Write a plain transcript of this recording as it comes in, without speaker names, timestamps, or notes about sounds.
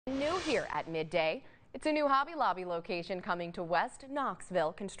New here at midday, it's a new Hobby Lobby location coming to West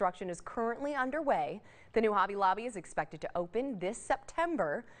Knoxville. Construction is currently underway. The new Hobby Lobby is expected to open this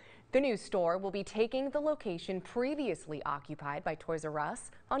September. The new store will be taking the location previously occupied by Toys R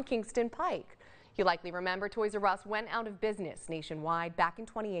Us on Kingston Pike. You likely remember Toys R Us went out of business nationwide back in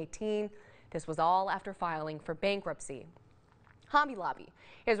 2018. This was all after filing for bankruptcy. Hobby Lobby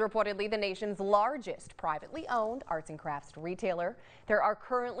is reportedly the nation's largest privately owned arts and crafts retailer. There are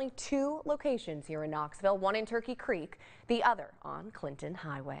currently 2 locations here in Knoxville, one in Turkey Creek, the other on Clinton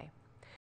Highway.